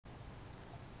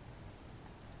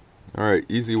Alright,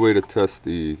 easy way to test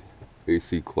the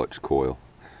AC clutch coil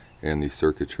and the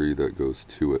circuitry that goes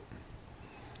to it.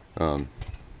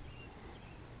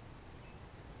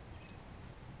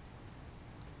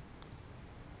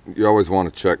 You always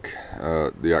want to check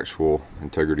the actual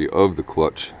integrity of the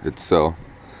clutch itself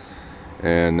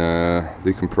and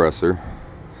the compressor.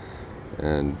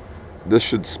 And this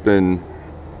should spin.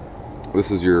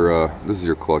 This is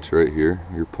your clutch right here,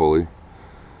 your pulley,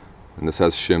 and this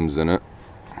has shims in it.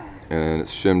 And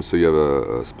it's shimmed so you have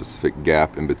a specific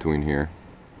gap in between here.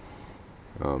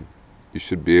 You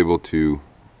should be able to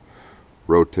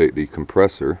rotate the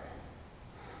compressor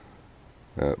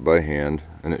by hand,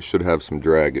 and it should have some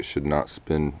drag. It should not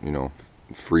spin,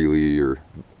 freely or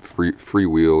free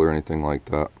wheel or anything like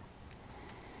that.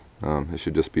 It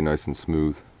should just be nice and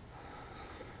smooth.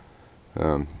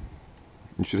 You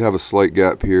should have a slight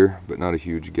gap here, but not a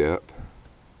huge gap.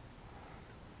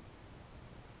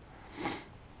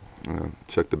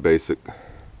 Check the basic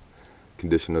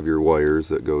condition of your wires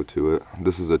that go to it.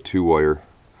 This is a 2-wire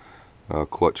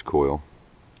clutch coil,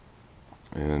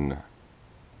 and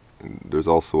there's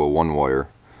also a 1-wire,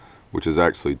 which is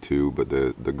actually 2, but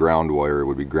the ground wire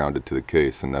would be grounded to the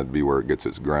case, and that'd be where it gets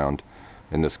its ground.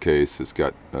 In this case, it's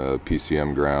got a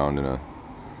PCM ground and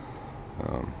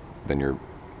then your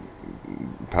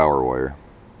power wire.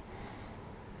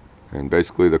 And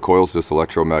basically the coil's just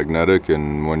electromagnetic,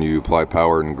 and when you apply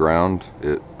power and ground,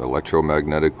 it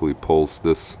electromagnetically pulls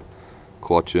this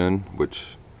clutch in,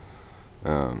 which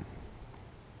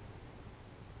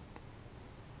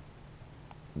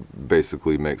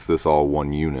basically makes this all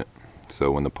one unit.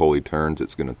 So when the pulley turns,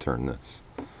 it's going to turn this.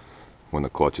 When the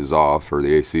clutch is off or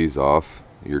the AC is off,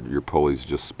 your pulley's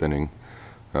just spinning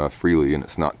freely, and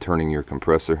it's not turning your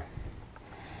compressor.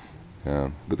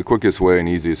 But the quickest way and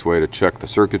easiest way to check the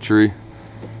circuitry,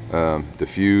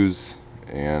 diffuse,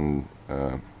 and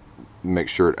make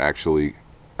sure it actually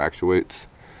actuates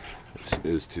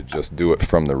is to just do it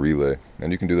from the relay.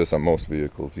 And you can do this on most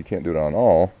vehicles. You can't do it on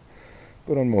all,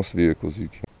 but on most vehicles you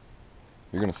can.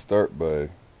 You're going to start by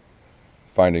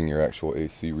finding your actual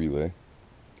AC relay.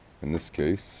 In this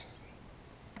case,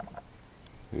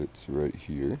 it's right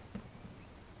here,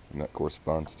 and that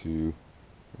corresponds to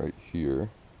right here.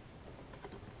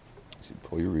 So you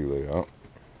pull your relay out.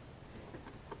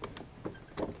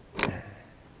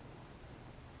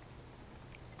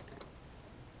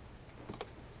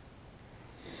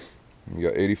 You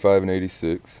got 85 and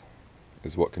 86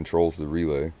 is what controls the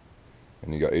relay,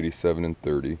 and you got 87 and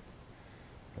 30,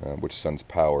 which sends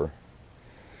power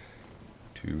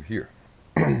to here.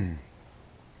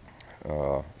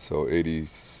 So you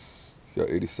got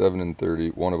 87 and 30.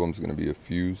 One of them is going to be a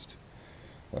fused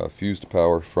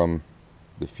power from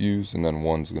the fuse, and then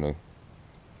one's going to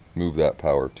move that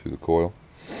power to the coil.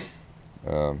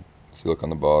 So you look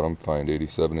on the bottom, find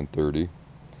 87 and 30.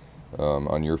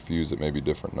 On your fuse it may be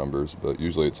different numbers, but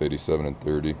usually it's 87 and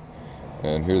 30.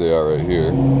 And here they are right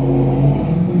here.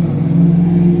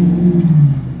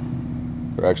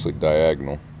 They're actually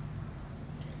diagonal.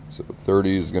 So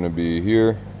 30 is going to be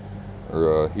here,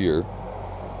 or here,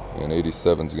 and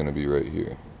 87 is going to be right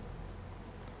here.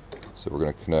 So we're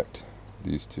going to connect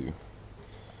these two.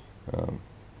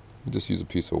 You just use a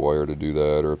piece of wire to do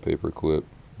that, or a paper clip.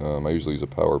 I usually use a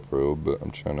power probe, but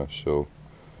I'm trying to show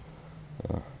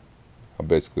how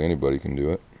basically anybody can do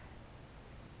it.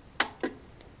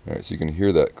 Alright, so you can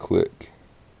hear that click.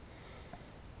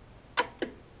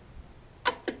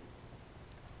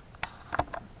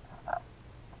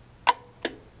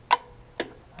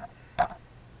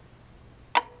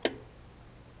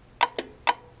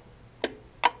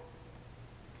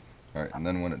 Alright, and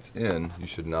then when it's in, you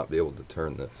should not be able to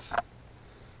turn this.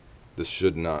 This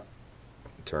should not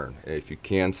turn. If you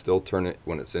can still turn it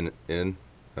when it's in,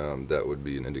 that would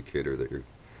be an indicator that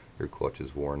your clutch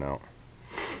is worn out.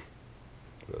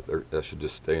 That should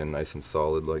just stay in nice and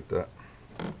solid like that.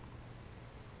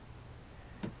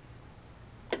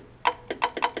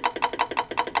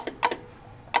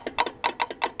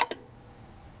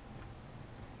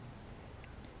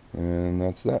 And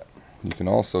that's that. You can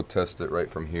also test it right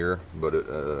from here, but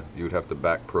you would have to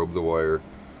back probe the wire,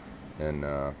 and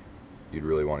you'd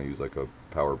really want to use like a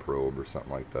power probe or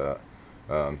something like that.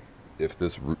 If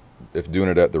doing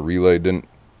it at the relay didn't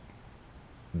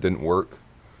work,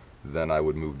 then I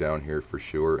would move down here for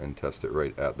sure and test it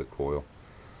right at the coil.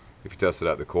 If you test it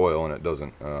at the coil and it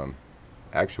doesn't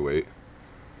actuate,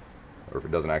 or if it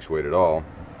doesn't actuate at all,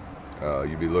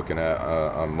 you'd be looking at,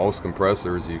 on most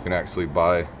compressors, you can actually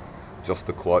buy just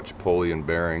the clutch, pulley, and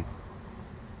bearing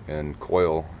and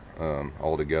coil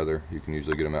all together. You can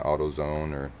usually get them at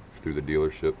AutoZone or through the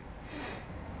dealership.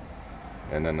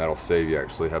 and then that'll save you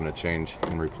actually having to change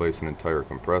and replace an entire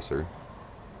compressor,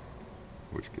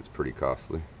 which gets pretty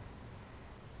costly.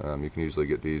 You can usually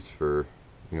get these for,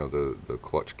 you know, the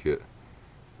clutch kit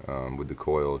with the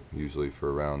coil, usually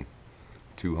for around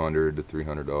 $200 to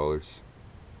 $300.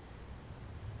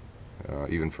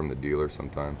 Even from the dealer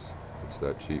sometimes it's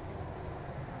that cheap.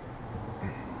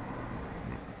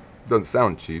 Doesn't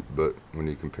sound cheap, but when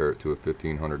you compare it to a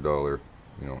 $1,500,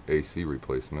 you know, AC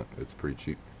replacement, it's pretty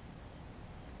cheap.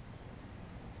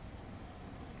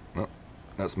 Well,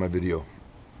 that's my video.